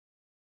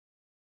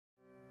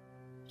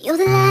You're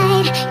the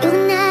light, you're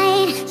the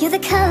night, you're the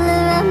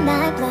color of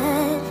my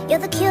blood. You're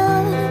the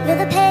cure, you're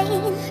the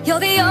pain, you're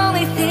the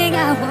only thing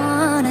I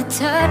wanna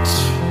touch.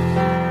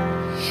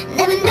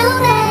 Never knew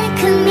that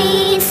it could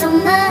mean so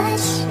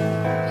much,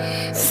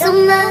 so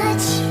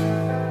much.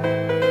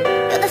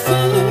 You're the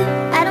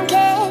fear, I don't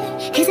care,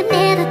 'cause I've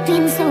never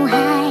been so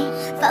high.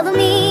 Follow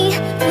me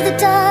through the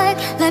dark,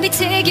 let me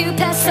take you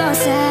past our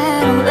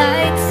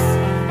satellites.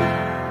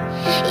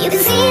 You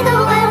can see the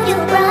world you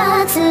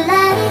brought to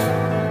life,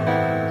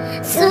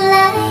 so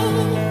life.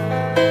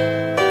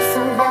 So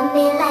love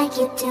me like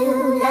you do,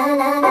 la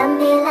la, love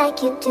me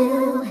like you do.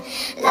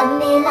 Love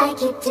me like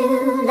you do,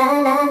 la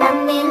la,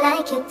 love me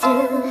like you do.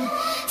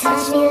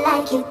 Touch me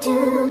like you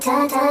do,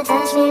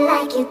 touch me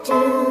like you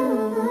do.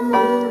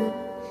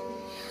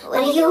 What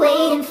are you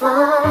waiting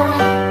for?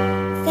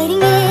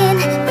 Fading in,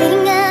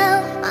 fading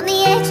out, on the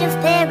edge of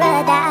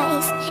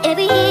paradise.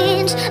 Every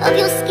inch of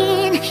your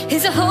skin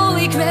is a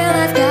holy grail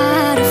I've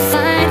gotta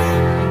find.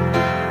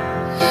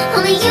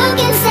 Only you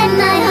can set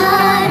my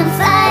heart on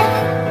fire,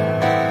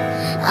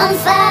 on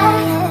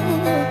fire.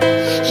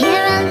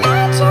 Here I'll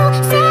let you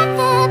set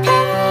the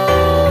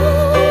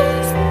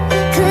pace,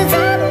 'cause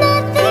I'm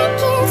not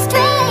thinking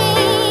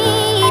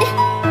straight.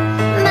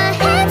 My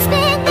head's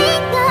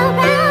spinning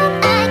around,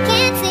 I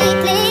can't see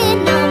clear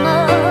no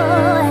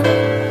more.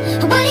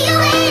 What are you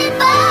waiting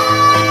for?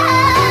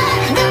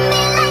 Love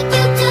me like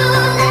you do,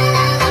 la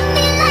la, love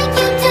me like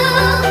you do.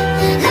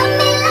 Love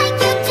me like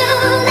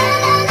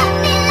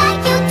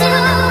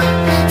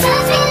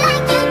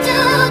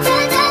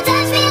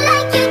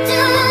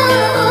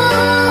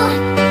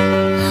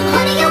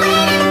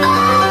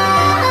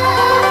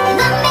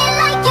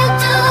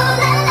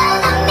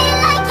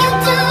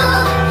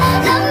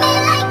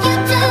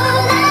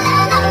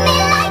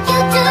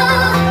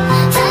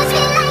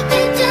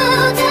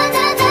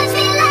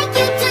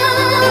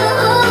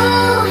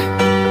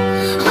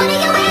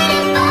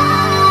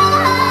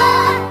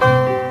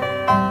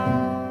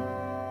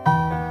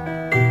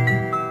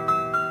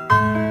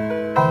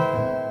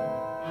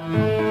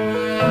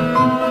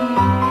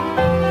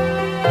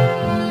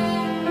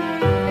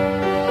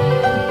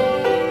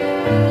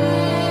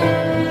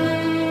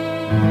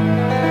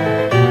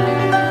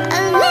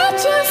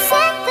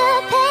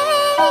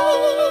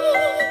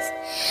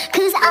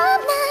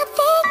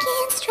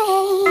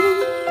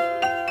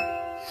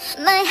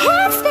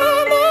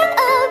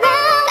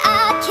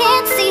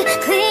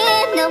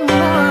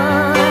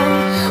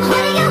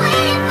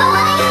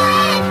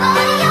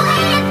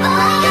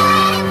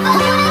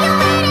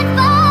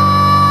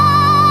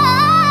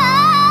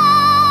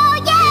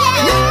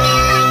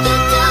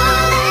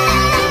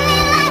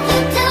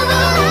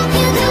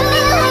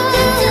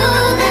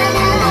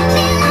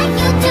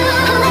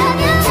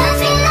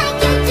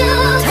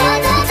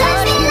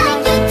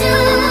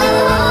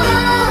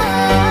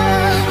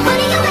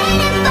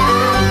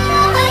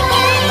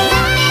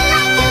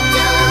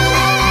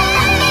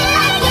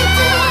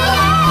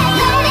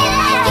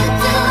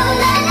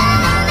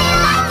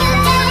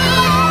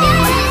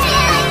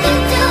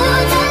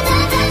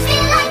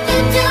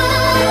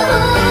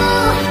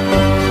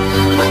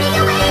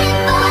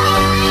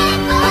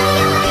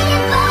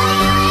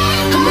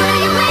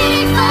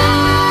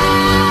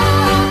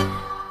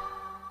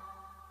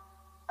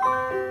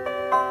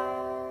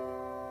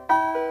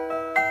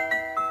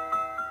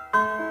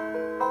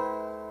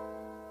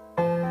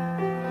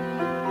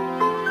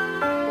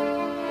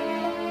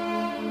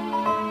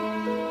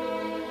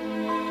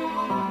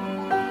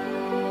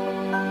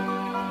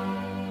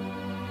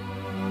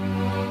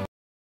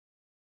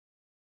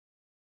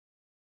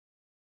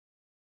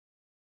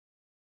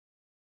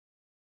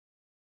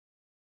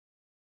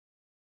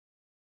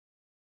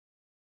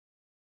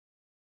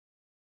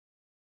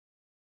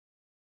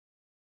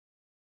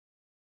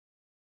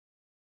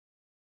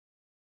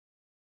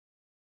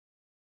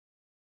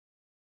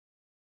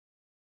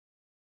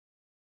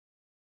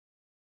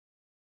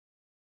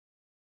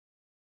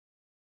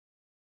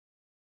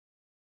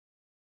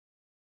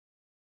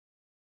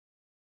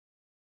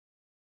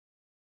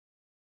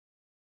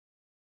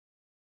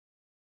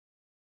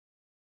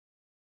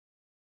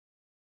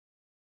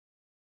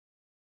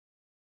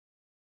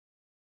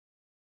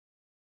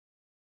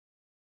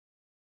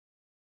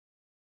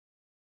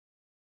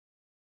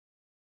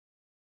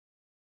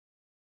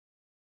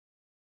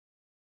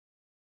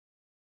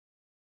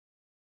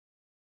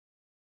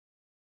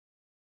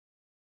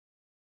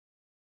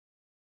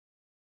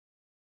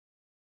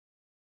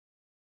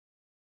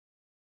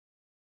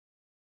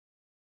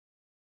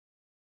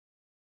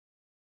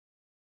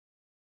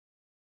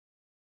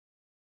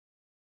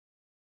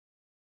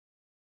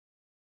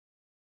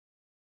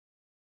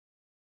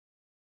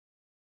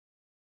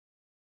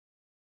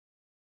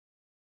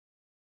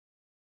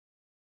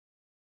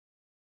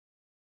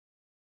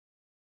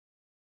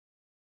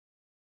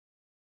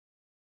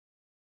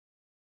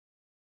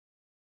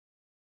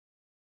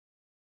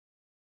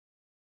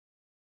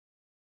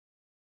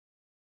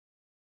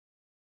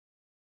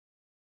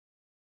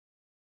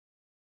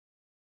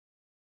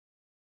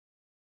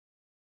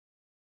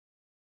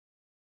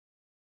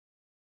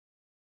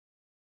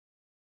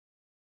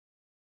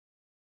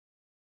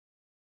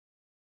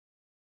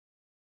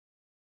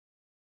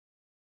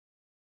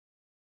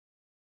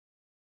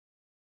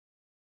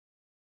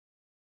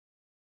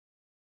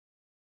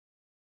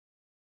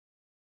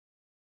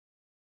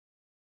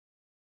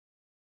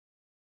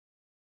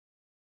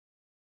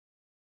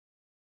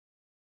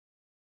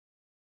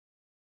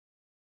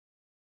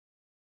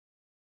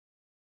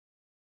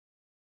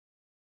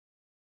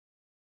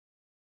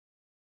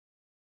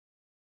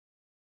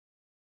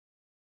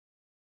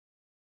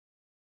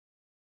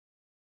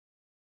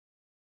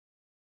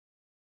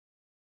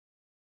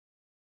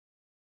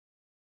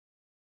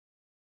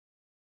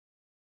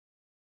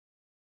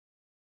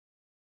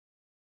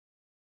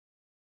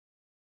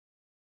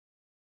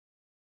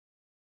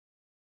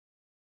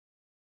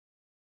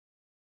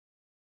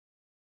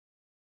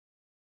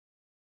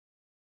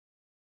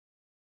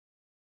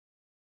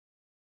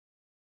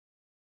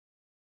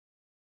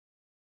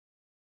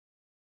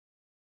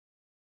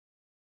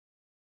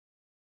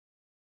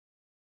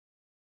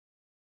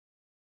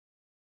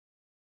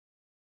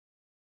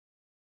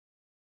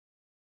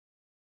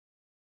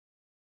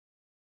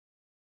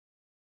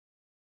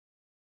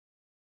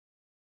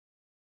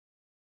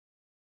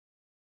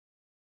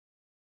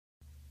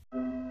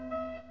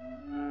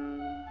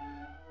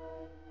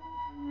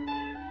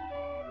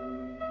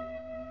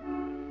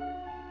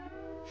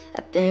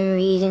I've been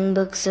reading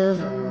books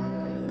of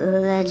old, the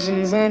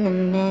legends and the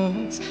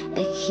myths,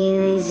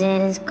 Achilles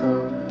and his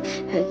gold,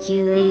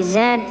 Hercules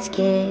and his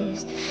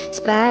gifts,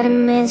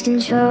 Spider-Man's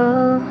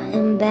control,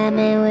 and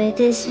Batman with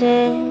his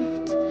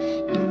fist.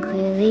 And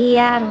clearly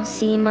I don't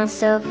see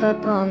myself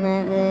up on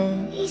that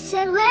list. He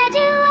said, where'd you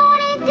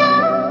wanna go?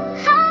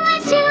 How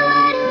much you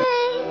wanna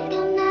risk?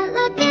 I'm not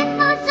looking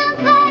for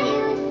somebody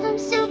with some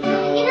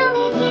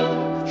superhuman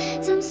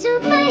gifts, some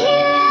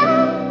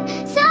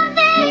superhero, some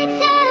fairy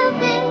tale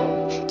thing.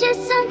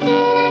 Just something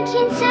I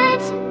can turn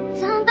to,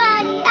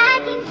 somebody I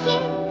can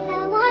keep.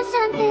 I want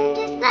something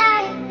just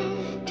like this.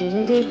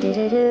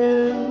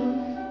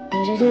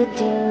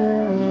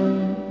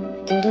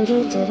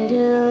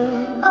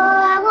 Oh,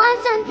 I want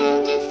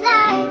something just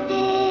like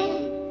this.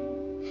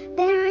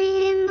 Been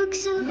reading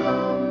books of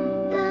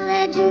old, the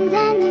legends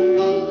and the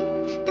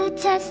myths, the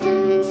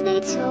testaments they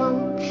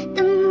told,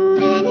 the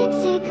moon and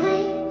its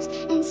eclipse,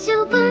 and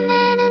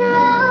Superman and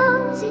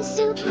Rose and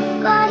super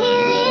far he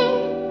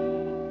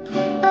lived.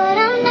 But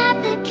I'm not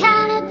the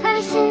kind of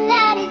person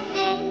that it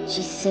fits.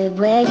 She said,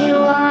 where you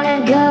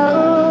wanna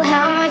go?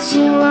 How much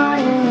you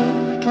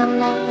wanna look? I'm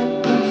not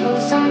looking for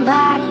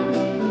somebody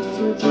with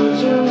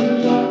superhuman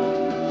gifts,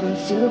 some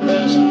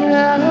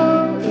superhero,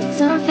 it's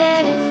some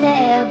fairy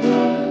tale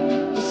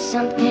thing. Just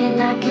something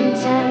I can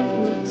turn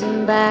to,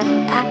 somebody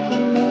I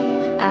can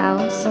meet. I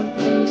want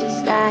something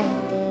just like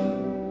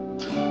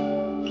this.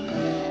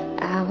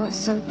 I want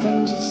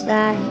something just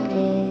like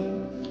this.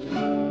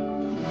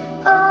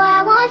 Oh,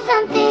 I want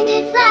something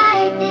just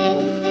like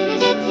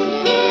this.